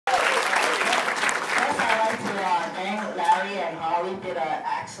and Holly did an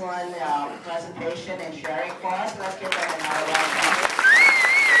excellent presentation and sharing for us. Let's give them another round.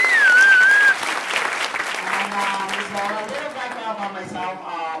 So a little background about myself.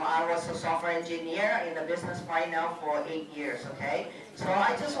 I was a software engineer in the business right now for 8 years, okay? So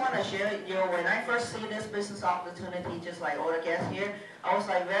I just want to share, when I first see this business opportunity, just like all the guests here, I was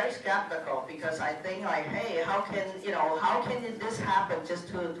like very skeptical because I think like, hey, how can this happen just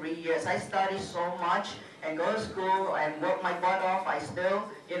 2 or 3 years? I studied so much and go to school and work my butt off. I still,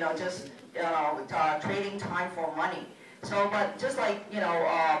 just trading time for money. So, but just like,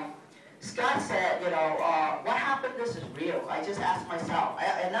 Scott said, what happened? This is real. I just asked myself.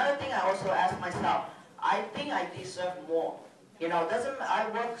 Another thing I also asked myself, I think I deserve more. I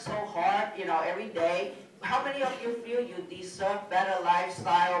work so hard, every day. How many of you feel you deserve better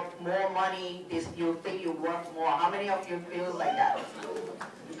lifestyle, more money, you think you work more? How many of you feel like that?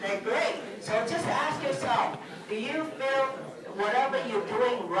 Okay, great. So just ask yourself, do you feel whatever you're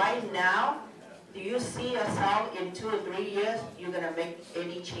doing right now, do you see yourself in 2 or 3 years, you're going to make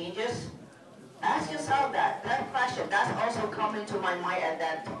any changes? Ask yourself that question. That's also coming to my mind at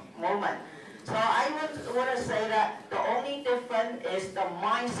that moment. So I want to say that the only difference is the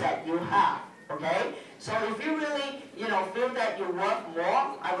mindset you have, okay? So if you really, feel that you work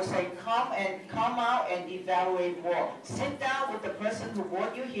more, I would say come out and evaluate more. Sit down with the person who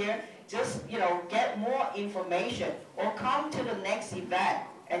brought you here, just, get more information, or come to the next event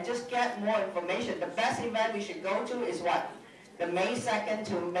and just get more information. The best event we should go to is what? The May 2nd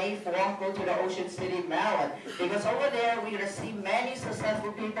to May 4th, go to the Ocean City, Maryland. Because over there, we're going to see many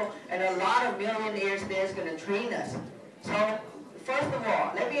successful people and a lot of millionaires there is going to train us. So, first of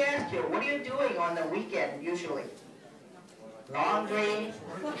all, let me ask you, what are you doing on the weekend usually? Laundry,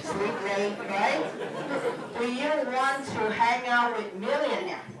 sleep late, right? Do you want to hang out with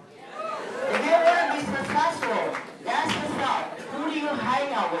millionaires? If you want to be successful, ask yourself, who do you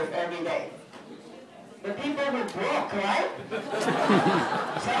hang out with every day? The people who broke, right?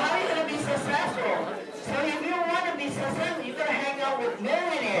 So how are you going to be successful? So if you want to be successful, you're going to hang out with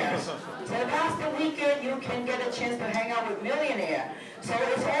millionaires. So that's the weekend you can get a chance to hang out with millionaires. So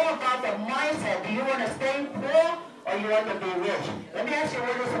it's all about the mindset. Do you want to stay poor or you want to be rich? Let me ask you,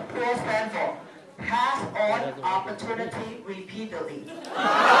 what does a poor stand for? Pass on opportunity repeatedly.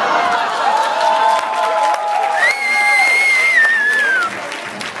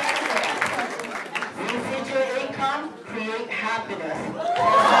 Create happiness.